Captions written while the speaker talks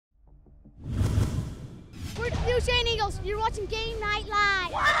Duchesne Eagles. You're watching Game Night Live.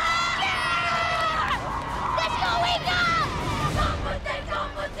 Yeah! Let's go Eagles!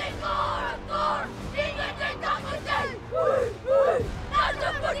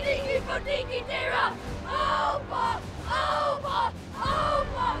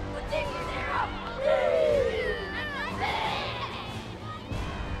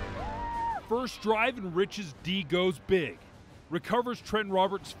 First drive and Rich's D goes big. Recovers Trent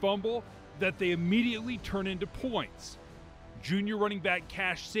Roberts' fumble that they immediately turn into points. Junior running back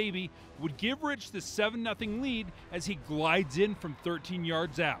Cash Saby would give Rich the 7-0 lead as he glides in from 13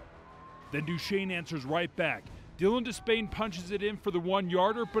 yards out. Then Duchesne answers right back. Dylan Despain punches it in for the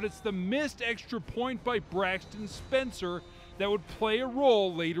 1-yarder, but it's the missed extra point by Braxton Spencer that would play a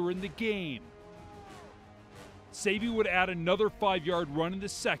role later in the game. Saby would add another 5-yard run in the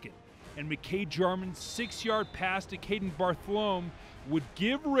second, and McKay Jarman's 6-yard pass to Caden Bartholome would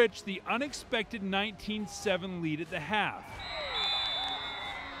give Rich the unexpected 19-7 lead at the half.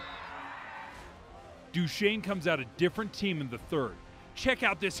 Duchesne comes out a different team in the third. Check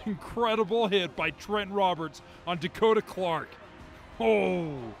out this incredible hit by Trent Roberts on Dakota Clark.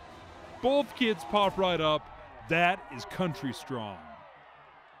 Oh, both kids pop right up. That is country strong.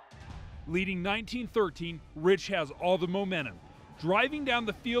 Leading 19-13, Rich has all the momentum, driving down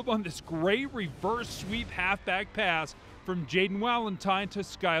the field on this great reverse sweep halfback pass from Jaden Valentine to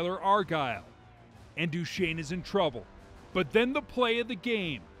Skylar Argyle. And Duchesne is in trouble. But then the play of the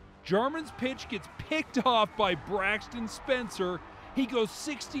game. Jarman's pitch gets picked off by Braxton Spencer. He goes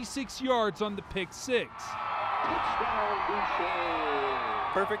 66 yards on the pick six. Touchdown,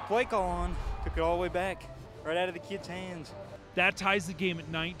 Duchesne. Perfect play call on. Took it all the way back, right out of the kid's hands. That ties the game at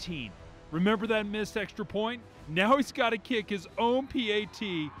 19. Remember that missed extra point? Now he's got to kick his own PAT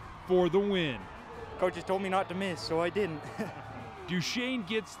for the win. Coaches told me not to miss, so I didn't. Duchesne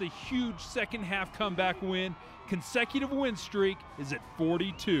gets the huge second half comeback win. Consecutive win streak is at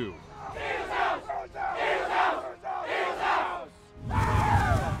 42.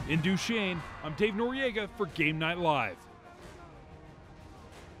 In Duchesne, I'm Dave Noriega for Game Night Live.